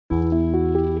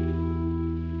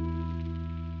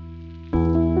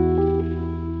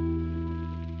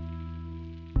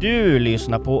Du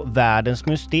lyssnar på Världens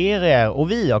mysterier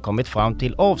och vi har kommit fram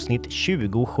till avsnitt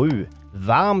 27.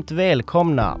 Varmt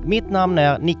välkomna! Mitt namn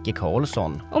är Nicke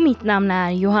Karlsson. Och mitt namn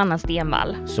är Johanna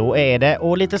Stenvall. Så är det,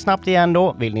 och lite snabbt igen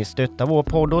då, vill ni stötta vår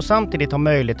podd och samtidigt ha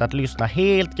möjlighet att lyssna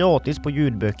helt gratis på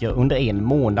ljudböcker under 1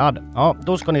 månad. Ja,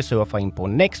 då ska ni surfa in på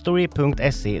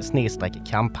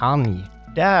nextory.se/kampanj.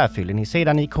 Där fyller ni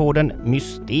sedan i koden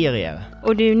mysterier.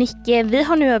 Och du Nicke, vi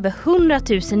har nu över 100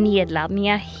 000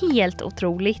 nedladdningar, helt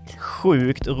otroligt.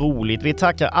 Sjukt roligt, vi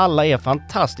tackar alla er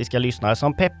fantastiska lyssnare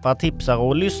som peppar, tipsar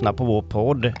och lyssnar på vår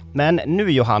podd. Men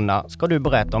nu Johanna, ska du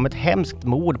berätta om ett hemskt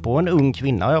mord på en ung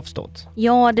kvinna har jag förstått.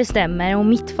 Ja, det stämmer och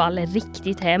mitt fall är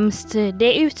riktigt hemskt.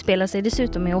 Det utspelar sig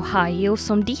dessutom i Ohio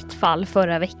som ditt fall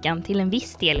förra veckan till en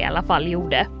viss del i alla fall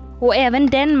gjorde. Och även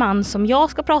den man som jag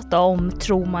ska prata om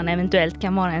tror man eventuellt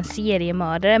kan vara en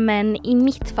seriemördare, men i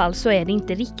mitt fall så är det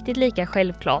inte riktigt lika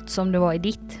självklart som det var i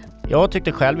ditt. Jag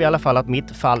tyckte själv i alla fall att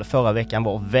mitt fall förra veckan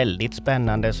var väldigt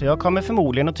spännande, så jag kommer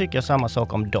förmodligen att tycka samma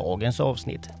sak om dagens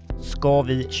avsnitt. Ska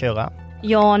vi köra?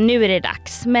 Ja, nu är det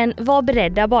dags, men var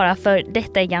beredda bara för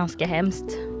detta är ganska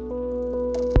hemskt.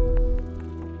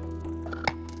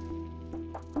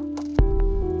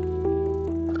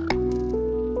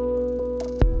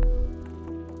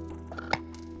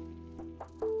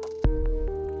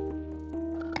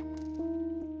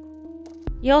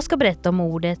 Jag ska berätta om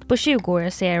mordet på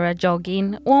 20-åriga Sarah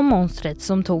Joggin och om monstret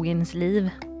som tog hennes liv.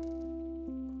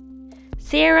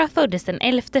 Sarah föddes den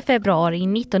 11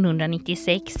 februari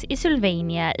 1996 i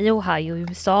Sylvania i Ohio,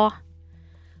 USA.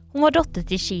 Hon var dotter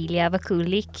till Sheila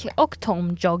Vakulik och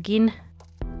Tom Joggin.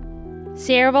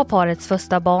 Sarah var parets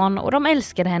första barn och de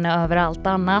älskade henne över allt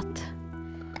annat.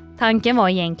 Tanken var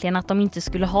egentligen att de inte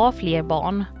skulle ha fler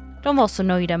barn. De var så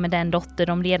nöjda med den dotter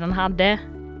de redan hade.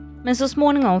 Men så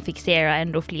småningom fick Sarah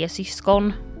ändå fler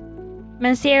syskon.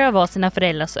 Men Sarah var sina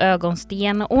föräldrars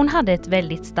ögonsten och hon hade ett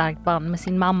väldigt starkt band med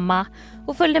sin mamma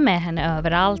och följde med henne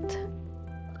överallt.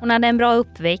 Hon hade en bra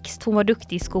uppväxt, hon var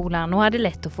duktig i skolan och hade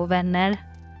lätt att få vänner.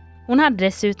 Hon hade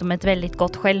dessutom ett väldigt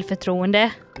gott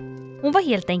självförtroende. Hon var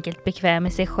helt enkelt bekväm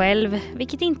med sig själv,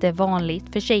 vilket inte är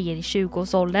vanligt för tjejer i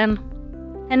 20-årsåldern.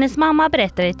 Hennes mamma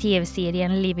berättade i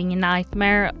tv-serien Living in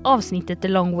Nightmare, avsnittet The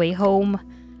Long Way Home,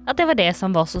 att det var det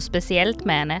som var så speciellt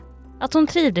med henne, att hon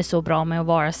trivdes så bra med att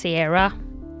vara Sarah.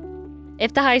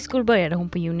 Efter high school började hon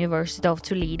på University of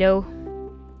Toledo.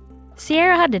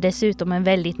 Sarah hade dessutom en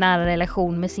väldigt nära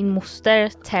relation med sin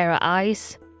moster, Tara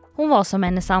Ice. Hon var som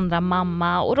hennes andra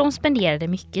mamma och de spenderade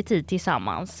mycket tid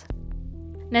tillsammans.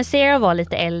 När Sarah var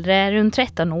lite äldre, runt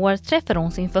 13 år, träffade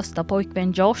hon sin första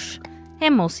pojkvän Josh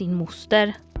hemma hos sin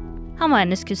moster. Han var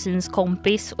hennes kusins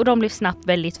kompis och de blev snabbt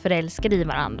väldigt förälskade i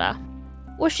varandra.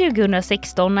 År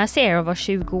 2016 när Sarah var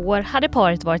 20 år hade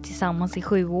paret varit tillsammans i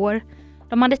 7 år.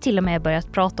 De hade till och med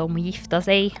börjat prata om att gifta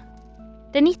sig.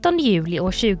 Den 19 juli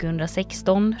år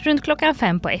 2016, runt klockan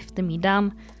 5 på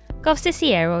eftermiddagen, gav sig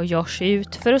Sarah och Josh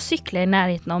ut för att cykla i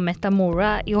närheten av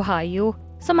Metamora i Ohio,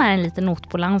 som är en liten ort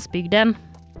på landsbygden.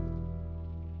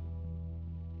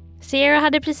 Sarah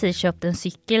hade precis köpt en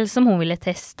cykel som hon ville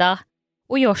testa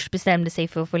och Josh bestämde sig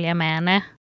för att följa med henne.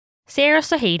 Sarah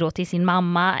sa hej då till sin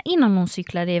mamma innan hon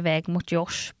cyklade iväg mot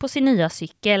Josh på sin nya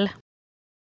cykel.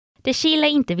 Det Sheila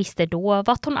inte visste då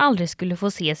var att hon aldrig skulle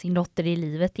få se sin dotter i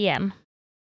livet igen.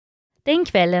 Den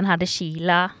kvällen hade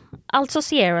Sheila, alltså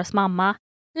Sarahs mamma,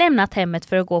 lämnat hemmet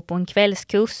för att gå på en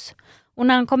kvällskurs. Och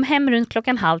när han kom hem runt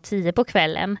klockan 9:30 på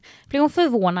kvällen blev hon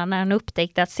förvånad när han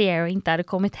upptäckte att Sarah inte hade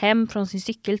kommit hem från sin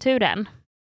cykeltur än.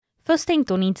 Först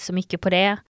tänkte hon inte så mycket på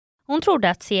det. Hon trodde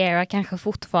att Sarah kanske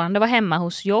fortfarande var hemma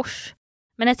hos Josh,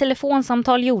 men ett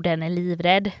telefonsamtal gjorde henne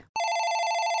livrädd.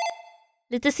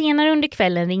 Lite senare under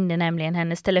kvällen ringde nämligen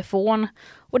hennes telefon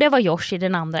och det var Josh i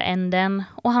den andra änden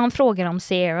och han frågade om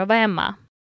Sarah var hemma.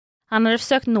 Han hade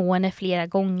försökt nå henne flera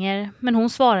gånger men hon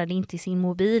svarade inte i sin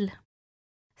mobil.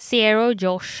 Sarah och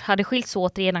Josh hade skilts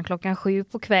åt redan klockan 7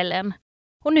 på kvällen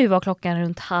och nu var klockan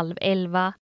runt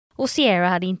 10:30 och Sarah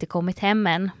hade inte kommit hem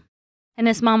än.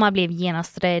 Hennes mamma blev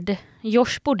genast rädd.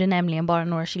 Josh bodde nämligen bara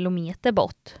några kilometer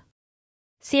bort.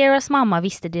 Sarahs mamma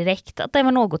visste direkt att det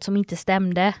var något som inte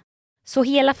stämde. Så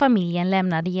hela familjen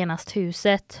lämnade genast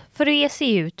huset för att ge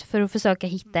sig ut för att försöka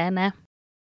hitta henne.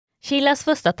 Sheilas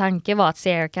första tanke var att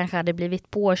Sarah kanske hade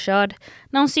blivit påkörd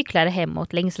när hon cyklade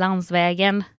hemåt längs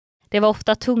landsvägen. Det var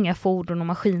ofta tunga fordon och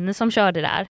maskiner som körde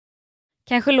där.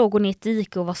 Kanske låg hon i ett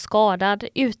dike och var skadad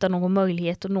utan någon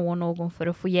möjlighet att nå någon för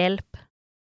att få hjälp.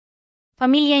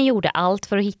 Familjen gjorde allt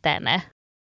för att hitta henne.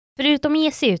 Förutom att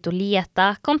ge sig ut och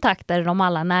leta kontaktade de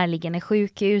alla närliggande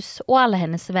sjukhus och alla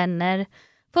hennes vänner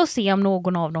för att se om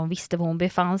någon av dem visste var hon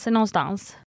befann sig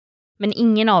någonstans. Men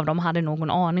ingen av dem hade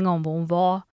någon aning om var hon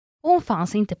var och hon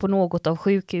fanns inte på något av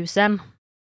sjukhusen.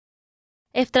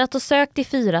 Efter att ha sökt i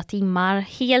 4 timmar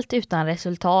helt utan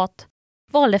resultat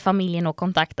valde familjen att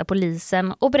kontakta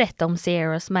polisen och berätta om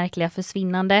Sierras märkliga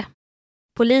försvinnande.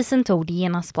 Polisen tog det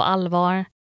genast på allvar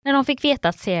när de fick veta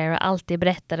att Sierra alltid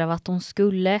berättade vart hon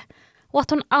skulle och att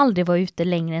hon aldrig var ute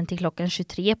längre än till klockan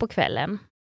 23 på kvällen.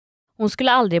 Hon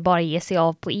skulle aldrig bara ge sig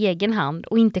av på egen hand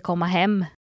och inte komma hem.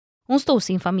 Hon stod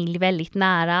sin familj väldigt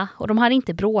nära och de hade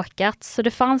inte bråkat, så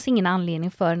det fanns ingen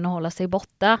anledning för henne att hålla sig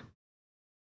borta.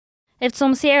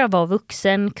 Eftersom Sierra var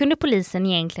vuxen kunde polisen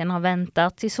egentligen ha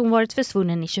väntat tills hon varit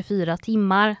försvunnen i 24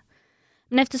 timmar.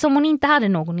 Men eftersom hon inte hade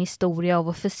någon historia av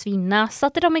att försvinna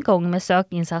satte de igång med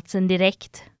sökinsatsen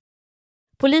direkt.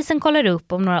 Polisen kollade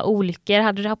upp om några olyckor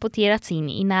hade rapporterats in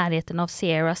i närheten av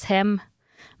Sierras hem,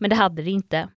 men det hade det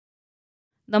inte.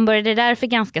 De började därför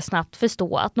ganska snabbt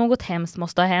förstå att något hemskt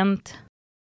måste ha hänt.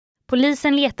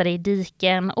 Polisen letade i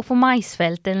diken och på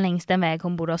majsfälten längs den väg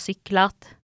hon borde ha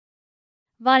cyklat.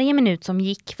 Varje minut som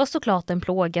gick var såklart en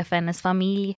plåga för hennes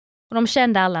familj och de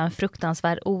kände alla en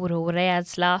fruktansvärd oro och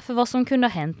rädsla för vad som kunde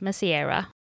ha hänt med Sierra.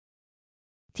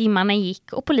 Timmarna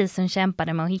gick och polisen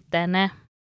kämpade med att hitta henne.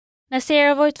 När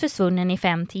Sierra varit försvunnen i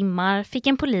 5 timmar fick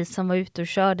en polis som var ute och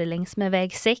körde längs med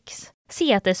väg 6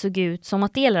 se att det såg ut som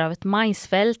att delar av ett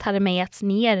majsfält hade mejats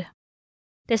ner.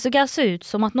 Det såg alltså ut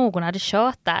som att någon hade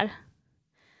kört där.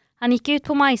 Han gick ut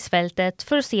på majsfältet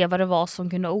för att se vad det var som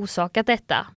kunde ha orsakat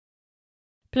detta.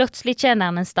 Plötsligt kände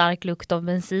han en stark lukt av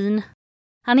bensin.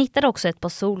 Han hittade också ett par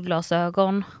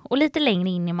solglasögon och lite längre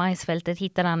in i majsfältet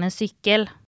hittade han en cykel.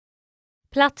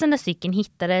 Platsen där cykeln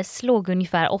hittades låg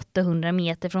ungefär 800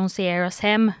 meter från Sierras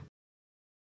hem.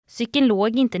 Cykeln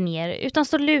låg inte ner utan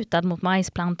stod lutad mot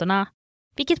majsplantorna,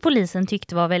 vilket polisen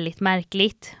tyckte var väldigt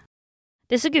märkligt.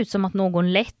 Det såg ut som att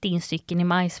någon lett in cykeln i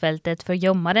majsfältet för att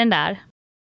gömma den där.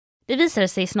 Det visade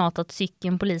sig snart att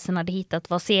cykeln polisen hade hittat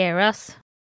var Sierras.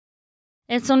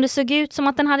 Eftersom det såg ut som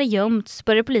att den hade gömts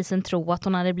började polisen tro att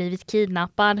hon hade blivit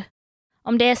kidnappad.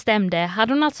 Om det stämde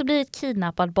hade hon alltså blivit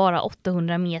kidnappad bara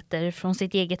 800 meter från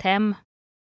sitt eget hem.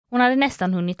 Hon hade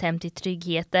nästan hunnit hem till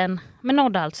tryggheten, men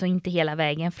nådde alltså inte hela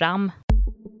vägen fram.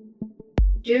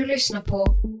 Du lyssnar på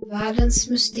Världens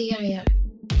mysterier.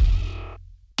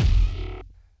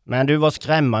 Men du, var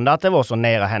skrämmande att det var så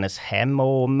nära hennes hem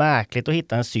och märkligt att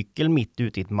hitta en cykel mitt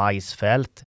ute i ett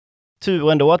majsfält.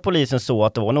 Tur ändå att polisen såg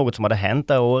att det var något som hade hänt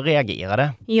där och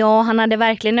reagerade. Ja, han hade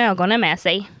verkligen ögonen med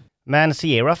sig. Men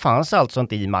Sierra fanns alltså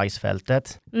inte i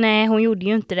majsfältet. Nej, hon gjorde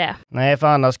ju inte det. Nej, för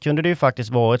annars kunde det ju faktiskt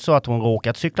varit så att hon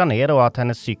råkat cykla ner och att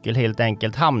hennes cykel helt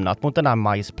enkelt hamnat mot den där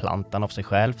majsplantan av sig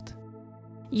självt.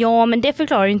 Ja, men det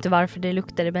förklarar ju inte varför det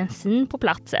luktade bensin på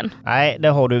platsen. Nej, det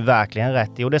har du verkligen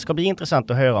rätt i och det ska bli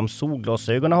intressant att höra om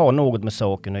solglasögonen har något med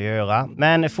saken att göra.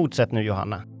 Men fortsätt nu,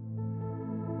 Johanna.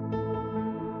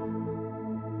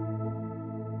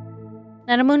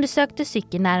 När de undersökte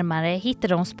cykeln närmare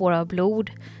hittade de spår av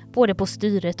blod, både på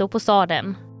styret och på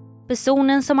sadeln.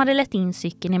 Personen som hade lett in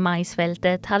cykeln i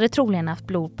majsfältet hade troligen haft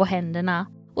blod på händerna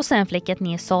och sen fläckat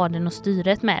ner sadeln och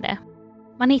styret med det.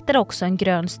 Man hittade också en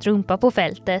grön strumpa på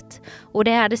fältet och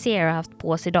det hade Sierra haft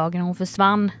på sig dagen hon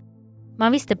försvann.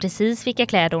 Man visste precis vilka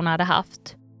kläder hon hade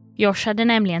haft. Josh hade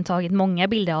nämligen tagit många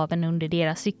bilder av henne under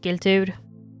deras cykeltur.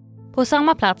 På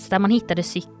samma plats där man hittade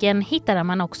cykeln hittade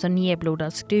man också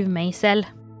nedblodad skruvmejsel.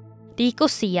 Det gick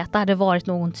att se att det hade varit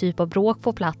någon typ av bråk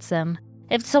på platsen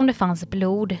eftersom det fanns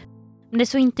blod. Men det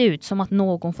såg inte ut som att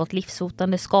någon fått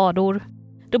livshotande skador.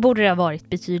 Då borde det ha varit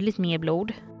betydligt mer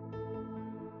blod.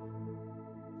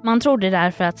 Man trodde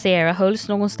därför att Sierra hölls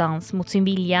någonstans mot sin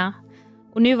vilja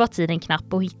och nu var tiden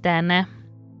knapp att hitta henne.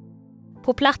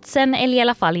 På platsen, eller i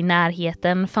alla fall i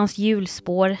närheten, fanns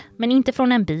hjulspår, men inte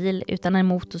från en bil utan en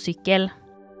motorcykel.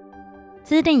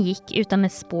 Tiden gick utan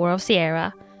ett spår av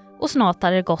Sierra och snart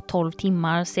hade det gått 12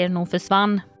 timmar sedan hon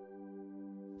försvann.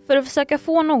 För att försöka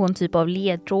få någon typ av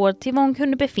ledtråd till var hon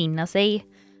kunde befinna sig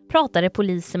pratade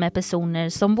polisen med personer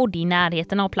som bodde i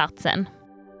närheten av platsen.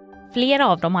 Flera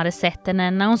av dem hade sett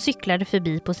henne när hon cyklade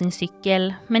förbi på sin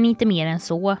cykel, men inte mer än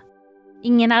så.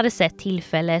 Ingen hade sett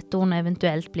tillfället då hon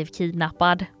eventuellt blev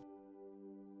kidnappad.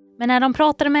 Men när de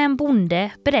pratade med en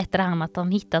bonde berättade han att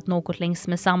han hittat något längs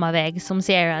med samma väg som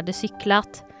Sierra hade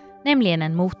cyklat, nämligen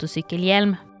en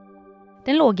motorcykelhjälm.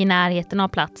 Den låg i närheten av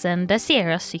platsen där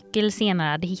Sierras cykel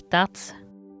senare hade hittats.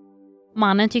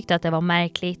 Mannen tyckte att det var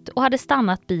märkligt och hade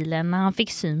stannat bilen när han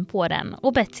fick syn på den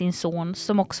och bett sin son,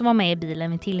 som också var med i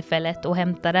bilen vid tillfället, att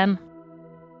hämta den.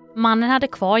 Mannen hade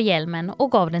kvar hjälmen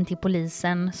och gav den till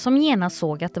polisen som genast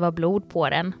såg att det var blod på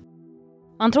den.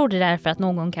 Man trodde därför att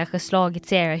någon kanske slagit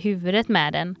Sierra i huvudet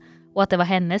med den och att det var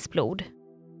hennes blod.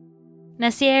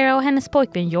 När Sierra och hennes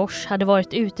pojkvän Josh hade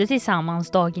varit ute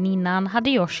tillsammans dagen innan hade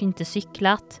Josh inte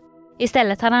cyklat.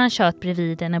 Istället hade han kört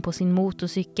bredvid henne på sin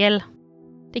motorcykel.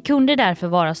 Det kunde därför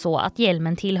vara så att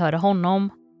hjälmen tillhörde honom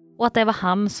och att det var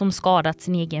han som skadat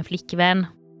sin egen flickvän.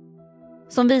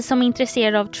 Som vi som är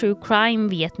intresserade av true crime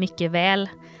vet mycket väl,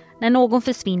 när någon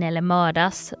försvinner eller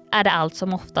mördas är det allt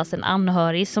som oftast en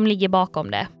anhörig som ligger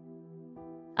bakom det.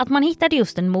 Att man hittade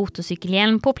just en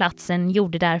motorcykelhjälm på platsen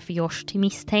gjorde därför Josh till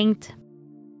misstänkt.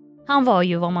 Han var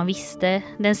ju vad man visste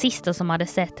den sista som hade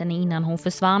sett henne innan hon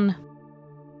försvann.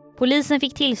 Polisen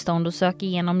fick tillstånd att söka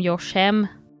igenom Josh hem.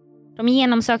 De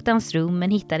genomsökte hans rum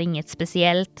men hittade inget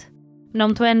speciellt. Men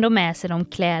de tog ändå med sig de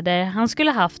kläder han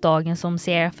skulle haft dagen som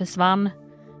Sierra försvann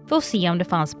för att se om det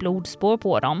fanns blodspår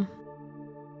på dem.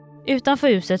 Utanför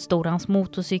huset stod hans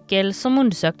motorcykel som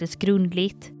undersöktes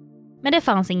grundligt. Men det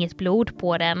fanns inget blod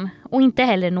på den och inte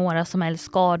heller några som helst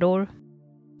skador.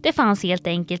 Det fanns helt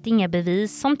enkelt inga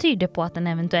bevis som tydde på att den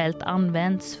eventuellt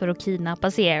använts för att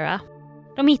kidnappa Sierra.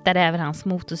 De hittade även hans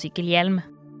motorcykelhjälm.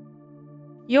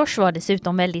 Josh var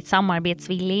dessutom väldigt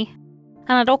samarbetsvillig.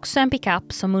 Han hade också en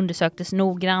pickup som undersöktes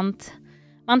noggrant.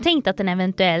 Man tänkte att den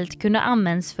eventuellt kunde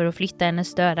användas för att flytta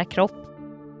hennes döda kropp.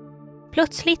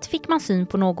 Plötsligt fick man syn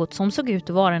på något som såg ut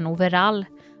att vara en overall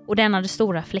och den hade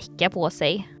stora fläckar på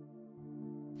sig.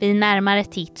 Vid närmare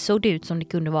titt såg det ut som det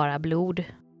kunde vara blod.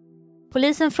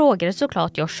 Polisen frågade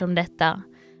såklart Josh om detta,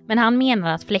 men han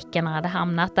menade att fläckarna hade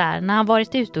hamnat där när han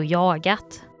varit ute och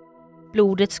jagat.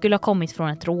 Blodet skulle ha kommit från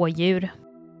ett rådjur.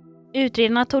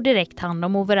 Utredarna tog direkt hand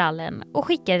om overallen och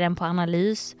skickade den på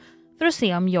analys för att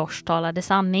se om Josh talade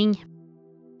sanning.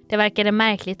 Det verkade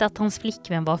märkligt att hans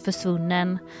flickvän var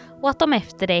försvunnen och att de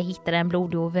efter det hittade en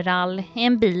blodig overall i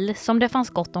en bil som det fanns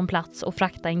gott om plats att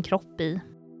frakta en kropp i.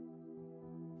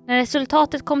 När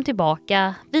resultatet kom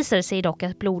tillbaka visade sig dock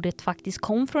att blodet faktiskt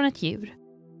kom från ett djur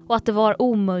och att det var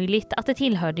omöjligt att det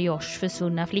tillhörde Joshs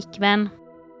försvunna flickvän.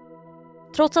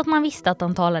 Trots att man visste att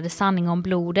han talade sanning om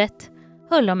blodet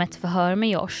höll de ett förhör med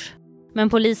Josh, men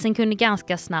polisen kunde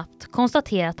ganska snabbt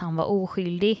konstatera att han var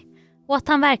oskyldig och att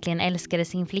han verkligen älskade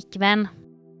sin flickvän.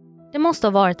 Det måste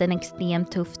ha varit en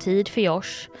extremt tuff tid för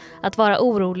Josh att vara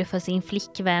orolig för sin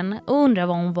flickvän och undra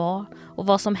var hon var och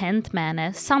vad som hänt med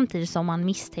henne samtidigt som han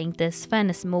misstänktes för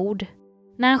hennes mord,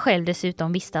 när han själv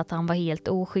dessutom visste att han var helt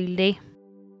oskyldig.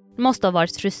 Det måste ha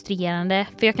varit frustrerande,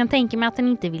 för jag kan tänka mig att han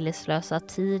inte ville slösa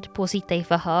tid på att sitta i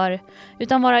förhör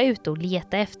utan vara ute och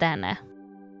leta efter henne.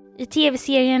 I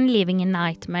tv-serien Living a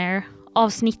Nightmare,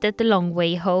 avsnittet The Long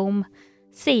Way Home,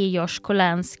 säger Josh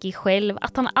Kolansky själv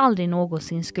att han aldrig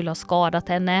någonsin skulle ha skadat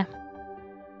henne.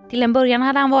 Till en början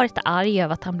hade han varit arg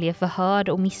över att han blev förhörd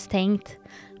och misstänkt,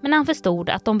 men han förstod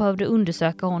att de behövde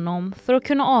undersöka honom för att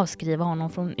kunna avskriva honom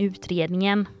från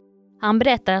utredningen. Han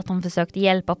berättade att de försökte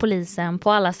hjälpa polisen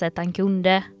på alla sätt han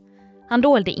kunde. Han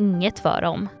dolde inget för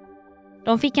dem.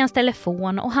 De fick hans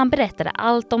telefon och han berättade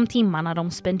allt om timmarna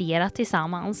de spenderat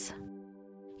tillsammans.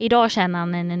 Idag känner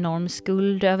han en enorm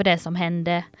skuld över det som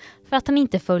hände för att han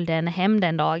inte följde henne hem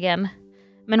den dagen.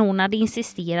 Men hon hade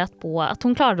insisterat på att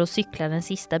hon klarade att cykla den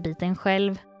sista biten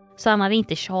själv, så han hade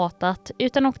inte tjatat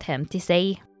utan åkt hem till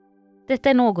sig. Detta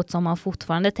är något som han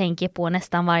fortfarande tänker på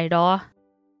nästan varje dag.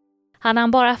 Hade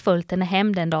han bara följt henne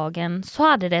hem den dagen så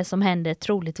hade det som hände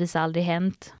troligtvis aldrig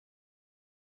hänt.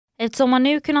 Eftersom man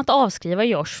nu kunnat avskriva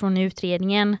Josh från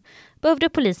utredningen behövde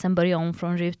polisen börja om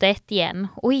från ruta 1 igen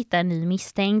och hitta en ny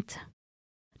misstänkt.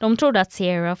 De trodde att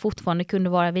Sierra fortfarande kunde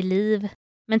vara vid liv,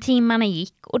 men timmarna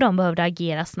gick och de behövde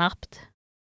agera snabbt.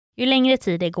 Ju längre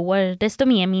tid det går, desto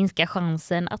mer minskar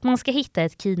chansen att man ska hitta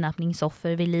ett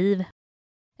kidnappningsoffer vid liv.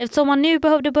 Eftersom man nu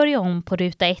behövde börja om på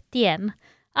ruta 1 igen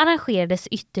arrangerades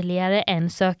ytterligare en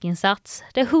sökinsats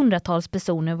där hundratals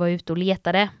personer var ute och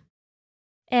letade.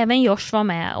 Även Josh var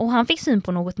med och han fick syn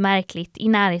på något märkligt i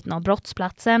närheten av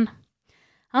brottsplatsen.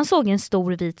 Han såg en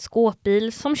stor vit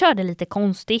skåpbil som körde lite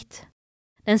konstigt.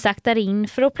 Den saktade in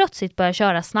för att plötsligt börja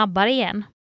köra snabbare igen.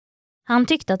 Han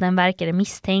tyckte att den verkade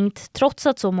misstänkt trots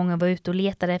att så många var ute och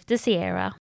letade efter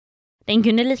Sierra. Den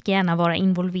kunde lika gärna vara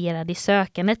involverad i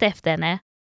sökandet efter henne,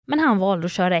 men han valde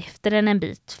att köra efter den en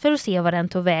bit för att se var den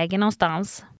tog vägen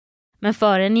någonstans. Men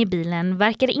föraren i bilen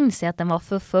verkade inse att den var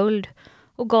förföljd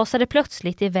och gasade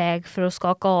plötsligt iväg för att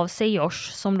skaka av sig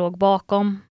Josh som låg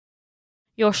bakom.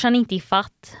 Josh hann inte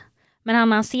ifatt, men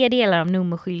han hann se delar av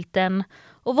nummerskylten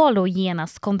och valde att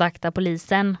genast kontakta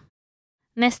polisen.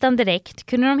 Nästan direkt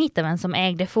kunde de hitta vem som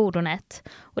ägde fordonet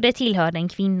och det tillhörde en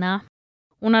kvinna.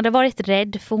 Hon hade varit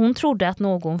rädd för hon trodde att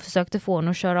någon försökte få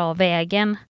henne att köra av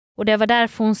vägen och det var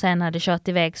därför hon sen hade kört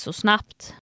iväg så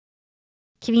snabbt.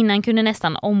 Kvinnan kunde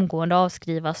nästan omgående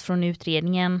avskrivas från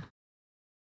utredningen.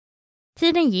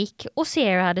 Tiden gick och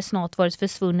Sierra hade snart varit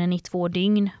försvunnen i 2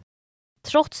 dygn.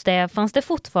 Trots det fanns det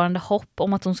fortfarande hopp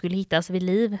om att hon skulle hittas vid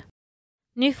liv.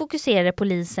 Nu fokuserade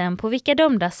polisen på vilka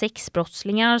dömda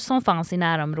sexbrottslingar som fanns i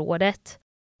närområdet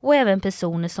och även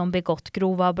personer som begått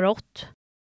grova brott.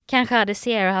 Kanske hade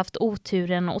Sierra haft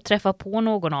oturen att träffa på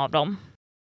någon av dem.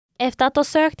 Efter att ha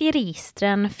sökt i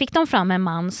registren fick de fram en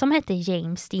man som hette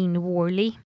James Dean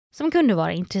Worley som kunde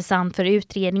vara intressant för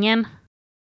utredningen.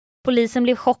 Polisen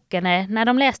blev chockade när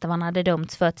de läste vad han hade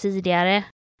dömts för tidigare,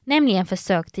 nämligen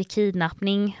försök till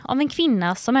kidnappning av en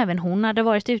kvinna som även hon hade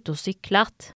varit ute och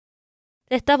cyklat.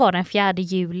 Detta var den 4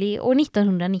 juli år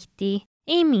 1990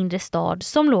 i en mindre stad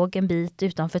som låg en bit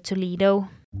utanför Toledo.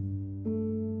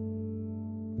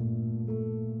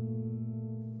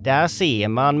 Där ser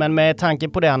man, men med tanke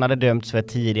på det han hade dömts för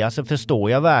tidigare så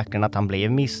förstår jag verkligen att han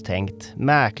blev misstänkt.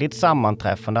 Märkligt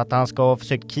sammanträffande att han ska ha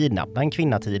försökt kidnappa en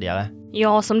kvinna tidigare.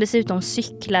 Ja, som dessutom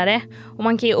cyklare, och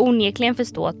man kan ju onekligen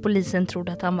förstå att polisen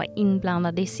trodde att han var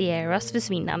inblandad i Sierras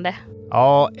försvinnande.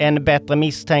 Ja, en bättre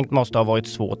misstänkt måste ha varit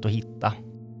svårt att hitta.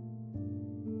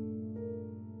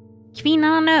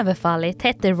 Kvinnan han överfallit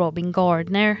hette Robin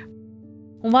Gardner.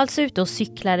 Hon var alltså ute och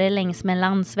cyklade längs med en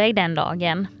landsväg den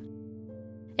dagen.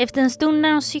 Efter en stund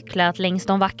när hon cyklat längs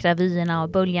de vackra vyerna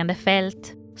av böljande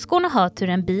fält ska hon ha hört hur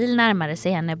en bil närmade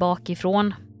sig henne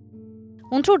bakifrån.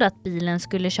 Hon trodde att bilen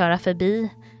skulle köra förbi,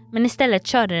 men istället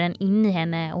körde den in i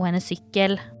henne och hennes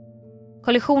cykel.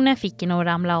 Kollisionen fick henne att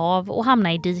ramla av och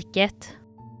hamna i diket.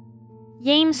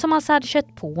 James, som alltså hade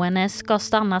kört på henne, ska ha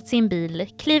stannat sin bil,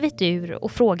 klivit ur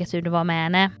och frågat hur det var med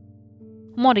henne.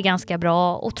 Hon mådde ganska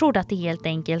bra och trodde att det helt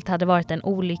enkelt hade varit en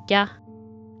olycka.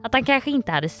 Att han kanske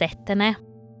inte hade sett henne.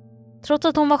 Trots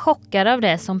att hon var chockad av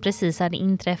det som precis hade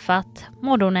inträffat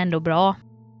mådde hon ändå bra.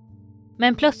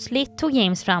 Men plötsligt tog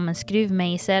James fram en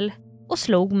skruvmejsel och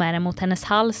slog med den mot hennes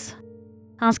hals.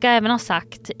 Han ska även ha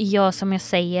sagt, gör som jag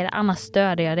säger, annars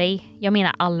dödar jag dig. Jag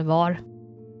menar allvar.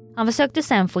 Han försökte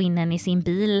sen få in henne i sin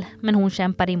bil, men hon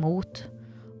kämpade emot.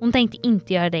 Hon tänkte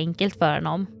inte göra det enkelt för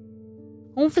honom.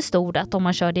 Hon förstod att om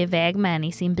han körde iväg med henne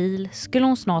i sin bil skulle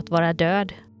hon snart vara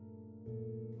död.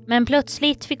 Men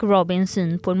plötsligt fick Robin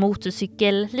syn på en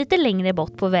motorcykel lite längre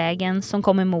bort på vägen som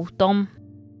kom emot dem.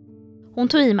 Hon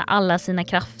tog i med alla sina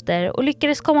krafter och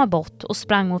lyckades komma bort och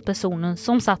sprang mot personen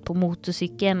som satt på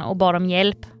motorcykeln och bad om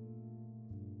hjälp.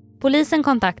 Polisen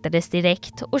kontaktades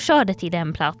direkt och körde till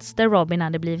den plats där Robin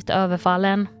hade blivit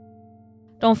överfallen.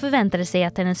 De förväntade sig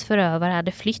att hennes förövare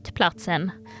hade flytt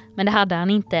platsen, men det hade han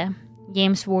inte.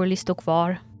 James Worley stod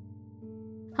kvar.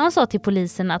 Han sa till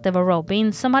polisen att det var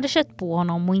Robin som hade kört på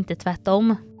honom och inte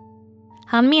tvärtom.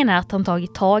 Han menar att han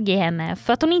tagit tag i henne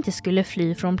för att hon inte skulle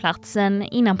fly från platsen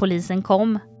innan polisen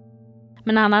kom.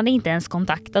 Men han hade inte ens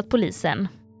kontaktat polisen.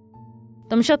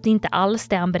 De köpte inte alls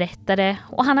det han berättade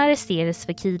och han arresterades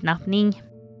för kidnappning.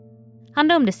 Han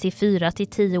dömdes till 4 till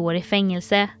 10 år i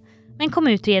fängelse, men kom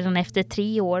ut redan efter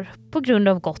 3 år på grund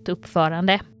av gott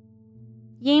uppförande.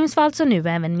 James var alltså nu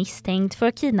även misstänkt för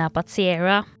att kidnappat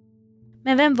Sierra.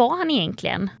 Men vem var han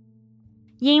egentligen?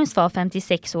 James var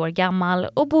 56 år gammal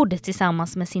och bodde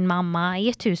tillsammans med sin mamma i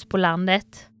ett hus på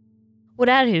landet. Och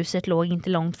det här huset låg inte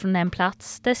långt från den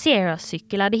plats där Sierras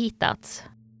cykel hade hittats.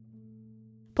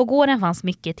 På gården fanns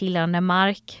mycket tillhörande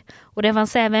mark och det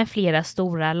fanns även flera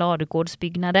stora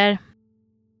ladugårdsbyggnader.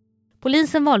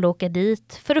 Polisen valde att åka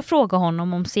dit för att fråga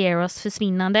honom om Sierras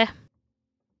försvinnande.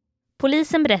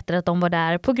 Polisen berättade att de var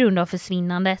där på grund av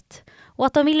försvinnandet och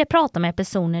att de ville prata med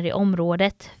personer i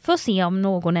området för att se om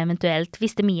någon eventuellt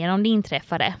visste mer om det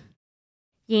inträffade.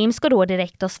 James ska då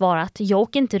direkt ha svarat: jag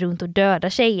åker inte runt och dödar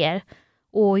tjejer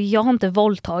och jag har inte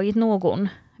våldtagit någon,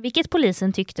 vilket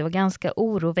polisen tyckte var ganska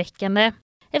oroväckande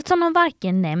eftersom de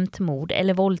varken nämnt mord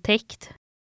eller våldtäkt.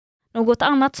 Något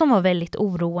annat som var väldigt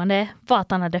oroande var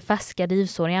att han hade färska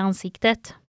rivsår i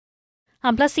ansiktet.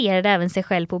 Han placerade även sig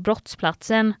själv på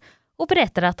brottsplatsen och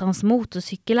berättade att hans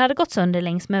motorcykel hade gått sönder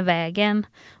längs med vägen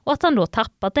och att han då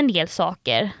tappat en del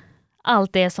saker.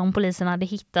 Allt det som polisen hade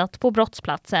hittat på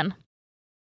brottsplatsen.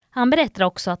 Han berättade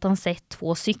också att han sett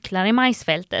 2 cyklar i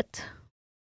majsfältet.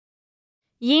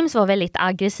 James var väldigt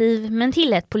aggressiv men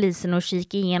tillät polisen att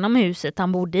kika igenom huset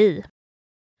han bodde i.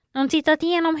 När de tittat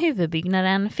igenom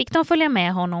huvudbyggnaden fick de följa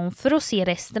med honom för att se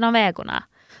resten av ägorna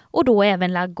och då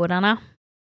även laggårdarna.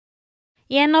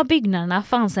 I en av byggnaderna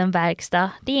fanns en verkstad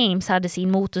där James hade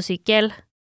sin motorcykel.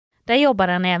 Där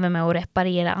jobbade han även med att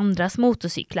reparera andras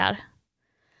motorcyklar.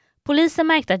 Polisen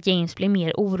märkte att James blev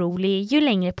mer orolig ju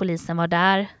längre polisen var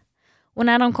där. Och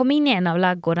när de kom in i en av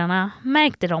laggårdarna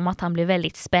märkte de att han blev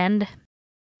väldigt spänd.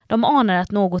 De anade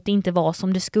att något inte var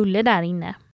som det skulle där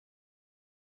inne.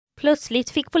 Plötsligt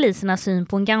fick poliserna syn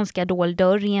på en ganska dold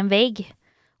dörr i en vägg.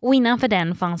 och innanför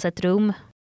den fanns ett rum.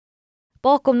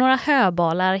 Bakom några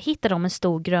höbalar hittade de en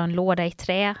stor grön låda i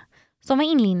trä som var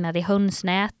inlindad i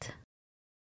hönsnät.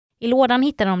 I lådan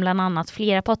hittade de bland annat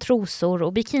flera par trosor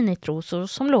och bikinitrosor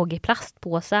som låg i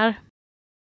plastpåsar.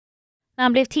 När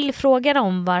han blev tillfrågad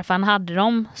om varför han hade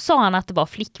dem sa han att det var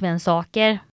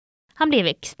flickvänsaker. Han blev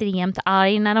extremt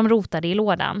arg när de rotade i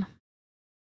lådan.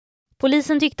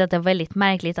 Polisen tyckte att det var väldigt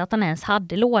märkligt att han ens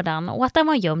hade lådan och att den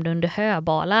var gömd under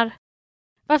höbalar.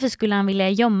 Varför skulle han vilja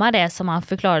gömma det som han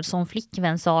förklarade som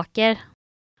flickvänsaker?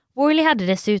 Worley hade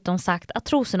dessutom sagt att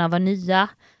trosorna var nya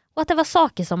och att det var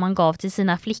saker som han gav till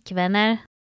sina flickvänner.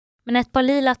 Men ett par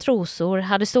lila trosor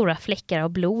hade stora fläckar av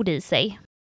blod i sig.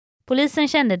 Polisen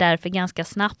kände därför ganska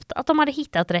snabbt att de hade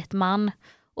hittat rätt man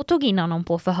och tog in honom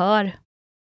på förhör.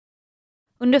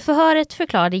 Under förhöret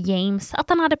förklarade James att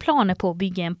han hade planer på att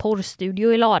bygga en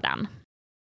porrstudio i ladan.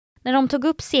 När de tog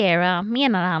upp Sierra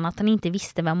menade han att han inte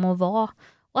visste vem hon var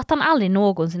och att han aldrig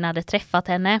någonsin hade träffat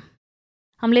henne.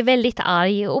 Han blev väldigt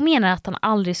arg och menade att han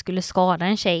aldrig skulle skada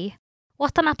en tjej och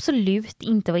att han absolut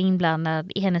inte var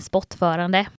inblandad i hennes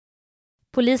bortförande.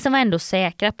 Polisen var ändå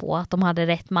säkra på att de hade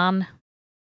rätt man.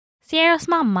 Sierras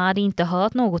mamma hade inte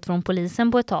hört något från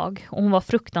polisen på ett tag och hon var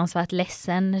fruktansvärt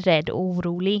ledsen, rädd och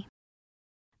orolig.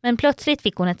 Men plötsligt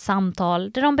fick hon ett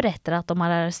samtal där de berättade att de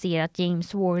hade arresterat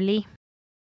James Worley.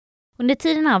 Under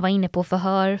tiden han var inne på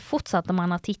förhör fortsatte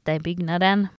man att titta i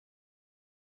byggnaden.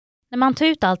 När man tog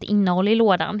ut allt innehåll i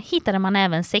lådan hittade man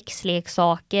även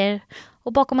sexleksaker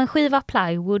och bakom en skiva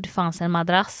plywood fanns en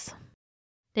madrass.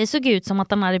 Det såg ut som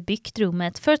att han hade byggt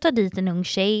rummet för att ta dit en ung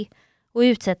tjej och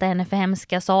utsätta henne för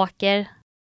hemska saker.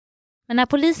 Men när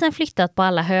polisen flyttat på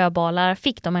alla höbalar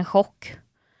fick de en chock.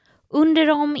 Under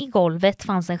dem i golvet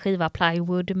fanns en skiva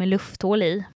plywood med lufthål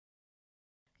i.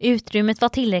 Utrymmet var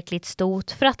tillräckligt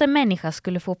stort för att en människa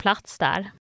skulle få plats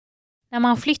där. När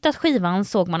man flyttat skivan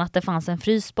såg man att det fanns en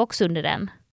frysbox under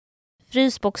den.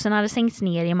 Frysboxen hade sänkts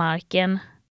ner i marken.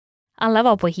 Alla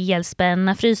var på helspänn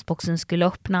när frysboxen skulle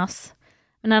öppnas.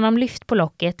 Men när de lyft på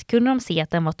locket kunde de se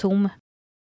att den var tom.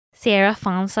 Sierra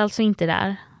fanns alltså inte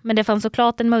där, men det fanns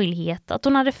såklart en möjlighet att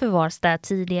hon hade förvarats där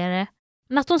tidigare,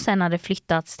 men att hon sen hade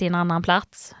flyttats till en annan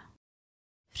plats.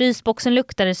 Frysboxen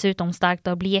luktade dessutom starkt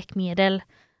av blekmedel,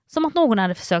 som att någon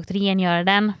hade försökt rengöra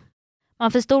den.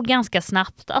 Man förstod ganska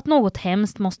snabbt att något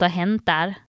hemskt måste ha hänt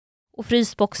där, och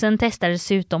frysboxen testade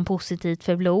dessutom positivt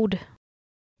för blod.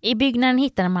 I byggnaden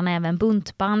hittade man även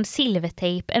buntband,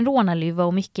 silvertejp, en rånarluva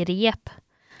och mycket rep.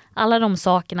 Alla de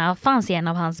sakerna fanns i en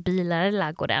av hans bilar i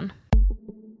ladugården.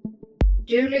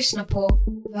 Du lyssnar på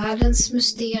Världens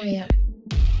mysterier.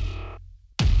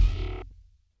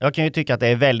 Jag kan ju tycka att det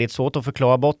är väldigt svårt att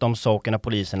förklara bort de sakerna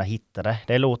poliserna hittade.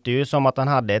 Det låter ju som att han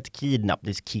hade ett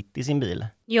kidnappningskit i sin bil.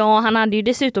 Ja, han hade ju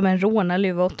dessutom en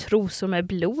rånarluva och trosor med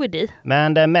blod i.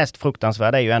 Men det mest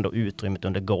fruktansvärda är ju ändå utrymmet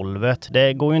under golvet.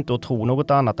 Det går ju inte att tro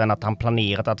något annat än att han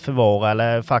planerat att förvara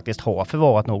eller faktiskt har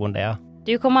förvarat någon där.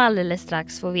 Du kommer alldeles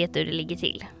strax få veta hur det ligger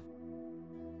till.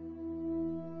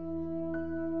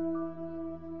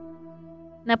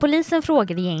 När polisen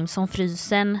frågade James om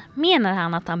frysen menade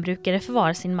han att han brukade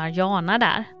förvara sin marijuana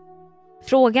där.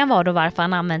 Frågan var då varför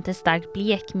han använt ett starkt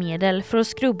blekmedel för att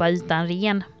skrubba ytan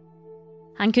ren.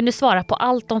 Han kunde svara på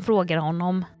allt de frågade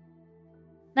honom.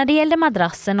 När det gällde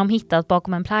madrassen de hittat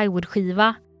bakom en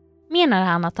plywoodskiva menade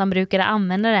han att han brukade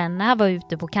använda den när han var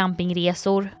ute på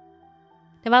campingresor.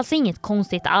 Det var alltså inget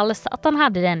konstigt alls att han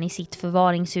hade den i sitt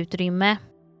förvaringsutrymme.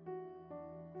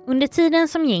 Under tiden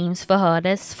som James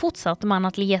förhördes fortsatte man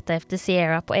att leta efter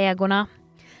Sierra på ägorna,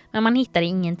 men man hittade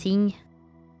ingenting.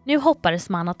 Nu hoppades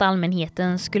man att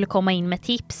allmänheten skulle komma in med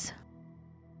tips.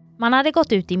 Man hade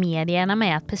gått ut i medierna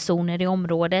med att personer i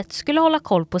området skulle hålla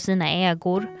koll på sina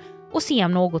ägor och se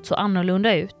om något så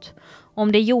annorlunda ut.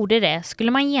 Om det gjorde det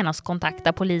skulle man genast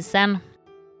kontakta polisen.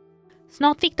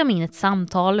 Snart fick de in ett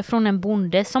samtal från en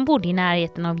bonde som bodde i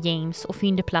närheten av James och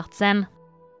fyndplatsen.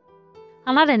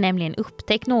 Han hade nämligen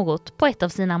upptäckt något på ett av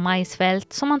sina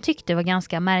majsfält som han tyckte var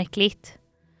ganska märkligt.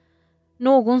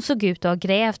 Någon såg ut att ha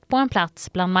grävt på en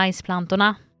plats bland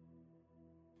majsplantorna.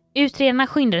 Utredarna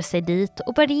skyndade sig dit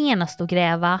och började genast att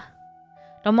gräva.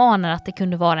 De anade att det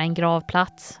kunde vara en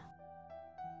gravplats.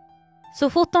 Så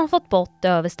fort de fått bort det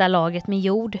översta lagret med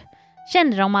jord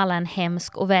kände de alla en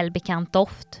hemsk och välbekant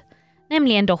doft,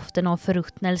 nämligen doften av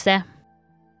förruttnelse.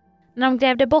 När de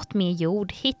grävde bort mer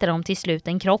jord hittade de till slut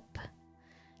en kropp.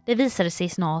 Det visade sig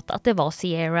snart att det var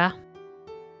Sierra.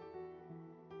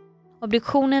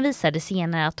 Obduktionen visade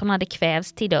senare att hon hade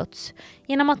kvävts till döds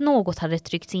genom att något hade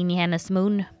tryckts in i hennes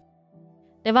mun.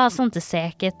 Det var alltså inte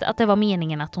säkert att det var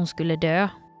meningen att hon skulle dö.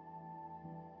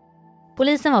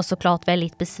 Polisen var såklart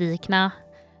väldigt besvikna.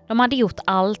 De hade gjort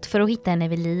allt för att hitta henne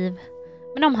vid liv,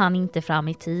 men de hann inte fram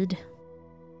i tid.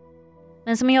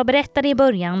 Men som jag berättade i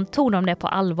början tog de det på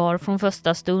allvar från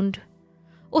första stund.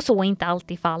 Och så är inte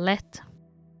alltid fallet.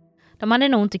 De hade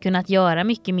nog inte kunnat göra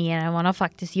mycket mer än vad de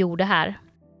faktiskt gjorde här.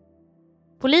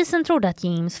 Polisen trodde att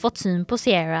James fått syn på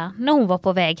Sierra när hon var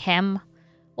på väg hem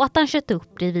och att han kört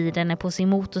upp bredvid henne på sin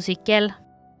motorcykel.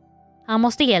 Han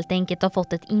måste helt enkelt ha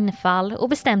fått ett infall och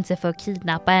bestämt sig för att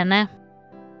kidnappa henne.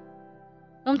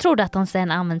 De trodde att han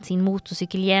sedan använt sin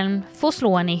motorcykelhjälm för att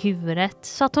slå henne i huvudet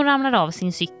så att hon ramlade av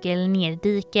sin cykel ner i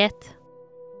diket.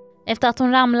 Efter att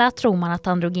hon ramlat tror man att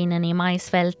han drog in henne i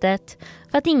majsfältet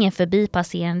för att ingen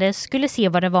förbipasserande skulle se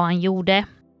vad det var han gjorde.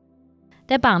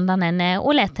 Där band han henne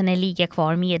och lät henne ligga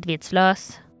kvar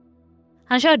medvetslös.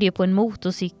 Han körde ju på en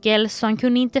motorcykel så han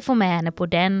kunde inte få med henne på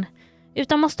den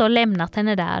utan måste ha lämnat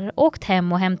henne där och åkt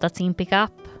hem och hämtat sin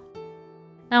pickup.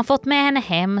 När han fått med henne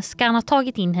hem ska han ha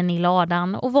tagit in henne i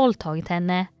ladan och våldtagit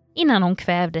henne innan hon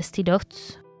kvävdes till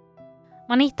döds.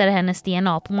 Man hittade hennes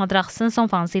DNA på madrassen som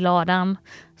fanns i ladan,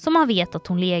 så man vet att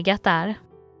hon legat där.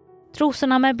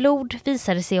 Trosorna med blod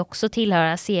visade sig också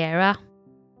tillhöra Sierra.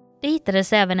 Det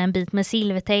hittades även en bit med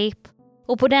silvertejp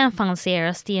och på den fanns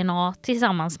Sierras DNA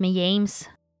tillsammans med James.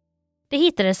 Det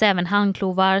hittades även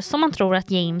handklovar som man tror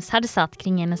att James hade satt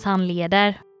kring hennes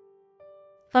handleder.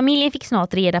 Familjen fick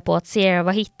snart reda på att Sierra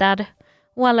var hittad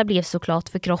och alla blev såklart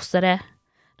förkrossade.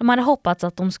 De hade hoppats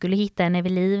att de skulle hitta henne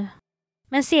vid liv.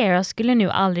 Men Sierra skulle nu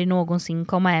aldrig någonsin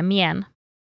komma hem igen.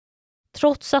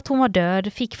 Trots att hon var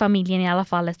död fick familjen i alla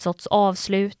fall ett sorts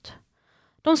avslut.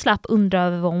 De slapp undra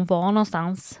över var hon var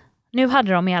någonstans. Nu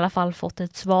hade de i alla fall fått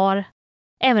ett svar,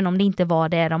 även om det inte var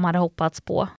det de hade hoppats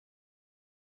på.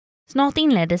 Snart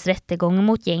inleddes rättegången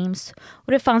mot James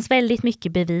och det fanns väldigt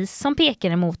mycket bevis som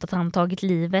pekade mot att han tagit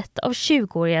livet av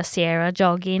 20-åriga Sierra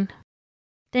Joggin.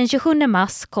 Den 27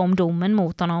 mars kom domen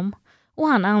mot honom och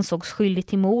han ansågs skyldig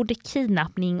till mord,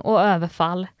 kidnappning och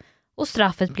överfall och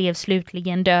straffet blev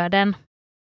slutligen döden.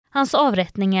 Hans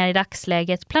avrättning är i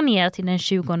dagsläget planerad till den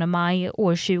 20 maj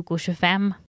år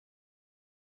 2025.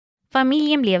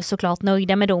 Familjen blev såklart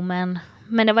nöjda med domen,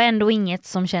 men det var ändå inget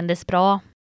som kändes bra.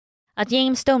 Att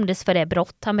James dömdes för det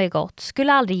brott han begått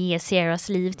skulle aldrig ge Sierras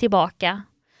liv tillbaka.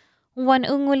 Hon var en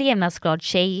ung och levnadsglad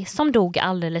tjej som dog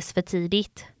alldeles för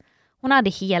tidigt. Hon hade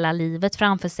hela livet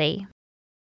framför sig.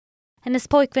 Hennes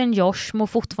pojkvän Josh mår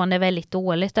fortfarande väldigt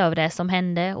dåligt över det som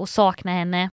hände och saknar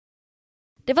henne.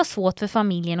 Det var svårt för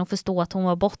familjen att förstå att hon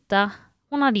var borta.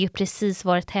 Hon hade ju precis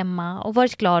varit hemma och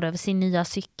varit glad över sin nya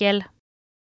cykel.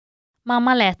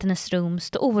 Mamma lät hennes rum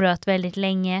stå orört väldigt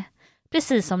länge,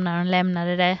 precis som när hon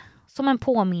lämnade det, som en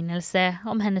påminnelse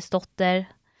om hennes dotter.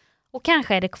 Och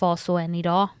kanske är det kvar så än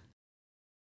idag.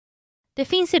 Det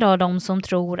finns idag de som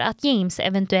tror att James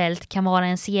eventuellt kan vara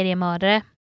en seriemördare.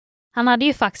 Han hade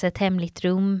ju faktiskt ett hemligt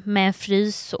rum med en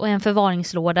frys och en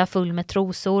förvaringslåda full med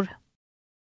trosor.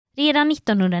 Redan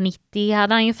 1990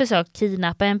 hade han ju försökt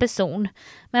kidnappa en person,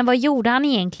 men vad gjorde han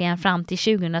egentligen fram till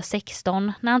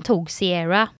 2016 när han tog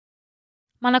Sierra?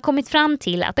 Man har kommit fram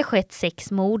till att det skett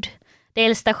 6 mord. Det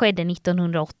äldsta skedde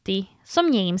 1980,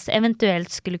 som James eventuellt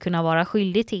skulle kunna vara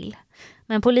skyldig till,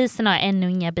 men polisen har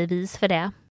ännu inga bevis för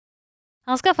det.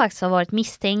 Han ska faktiskt ha varit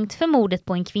misstänkt för mordet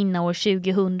på en kvinna år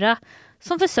 2000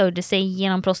 som försörjde sig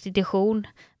genom prostitution,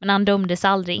 men han dömdes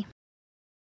aldrig.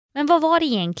 Men vad var det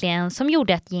egentligen som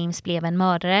gjorde att James blev en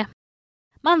mördare?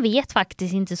 Man vet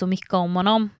faktiskt inte så mycket om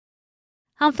honom.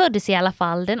 Han föddes i alla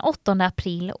fall den 8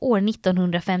 april år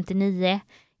 1959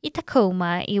 i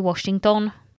Tacoma i Washington.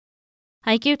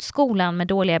 Han gick ut skolan med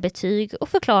dåliga betyg och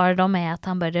förklarade dem med att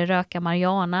han började röka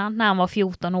marijuana när han var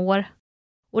 14 år.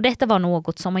 Och detta var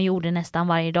något som han gjorde nästan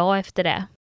varje dag efter det.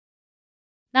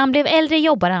 När han blev äldre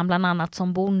jobbade han bland annat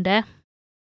som bonde.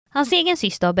 Hans egen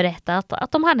syster har berättat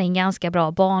att de hade en ganska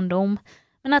bra barndom,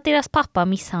 men att deras pappa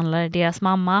misshandlade deras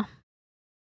mamma.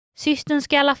 Systern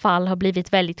ska i alla fall ha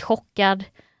blivit väldigt chockad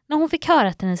när hon fick höra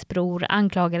att hennes bror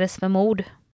anklagades för mord.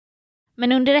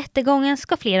 Men under rättegången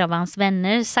ska flera av hans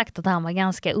vänner sagt att han var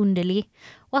ganska underlig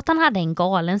och att han hade en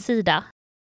galen sida.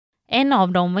 En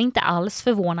av dem var inte alls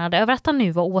förvånad över att han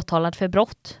nu var åtalad för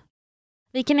brott.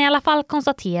 Vi kan i alla fall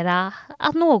konstatera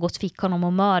att något fick honom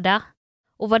att mörda.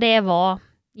 Och vad det var,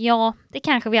 ja, det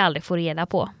kanske vi aldrig får reda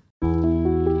på.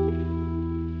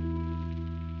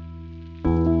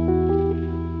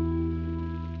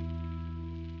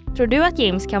 Tror du att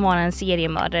James kan vara en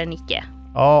seriemördare, Nicke?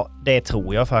 Ja, det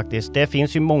tror jag faktiskt. Det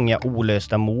finns ju många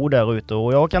olösta mord där ute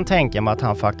och jag kan tänka mig att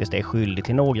han faktiskt är skyldig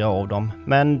till några av dem.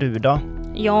 Men du då?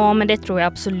 Ja, men det tror jag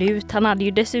absolut. Han hade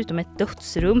ju dessutom ett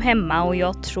dödsrum hemma och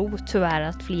jag tror tyvärr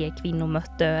att fler kvinnor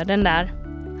mött döden där.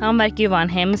 Han verkar ju vara en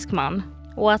hemsk man.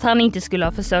 Och att han inte skulle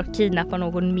ha försökt kidnappa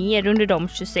någon mer under de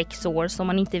 26 år som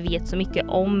man inte vet så mycket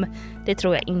om, det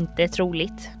tror jag inte är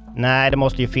troligt. Nej, det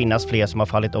måste ju finnas fler som har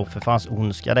fallit offer för hans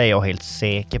ondska, det är jag helt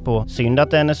säker på. Synd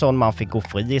att en sån man fick gå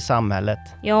fri i samhället.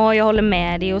 Ja, jag håller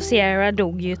med dig, och Sierra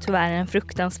dog ju tyvärr en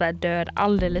fruktansvärd död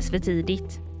alldeles för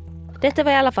tidigt. Detta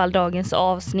var i alla fall dagens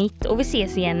avsnitt och vi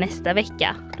ses igen nästa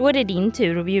vecka. Då är det din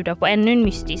tur att bjuda på ännu en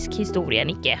mystisk historia,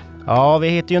 Nicke. Ja, vi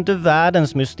heter ju inte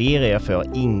Världens mysterier för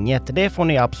inget. Det får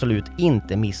ni absolut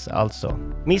inte missa alltså.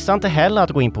 Missa inte heller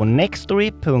att gå in på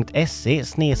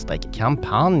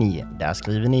nextory.se/kampanj. Där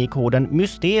skriver ni koden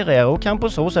mysterier och kan på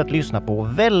så sätt lyssna på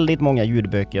väldigt många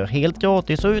ljudböcker helt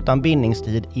gratis och utan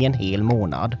bindningstid i en hel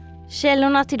månad.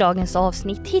 Källorna till dagens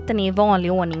avsnitt hittar ni i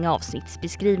vanlig ordning i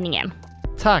avsnittsbeskrivningen.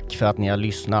 Tack för att ni har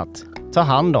lyssnat. Ta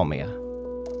hand om er.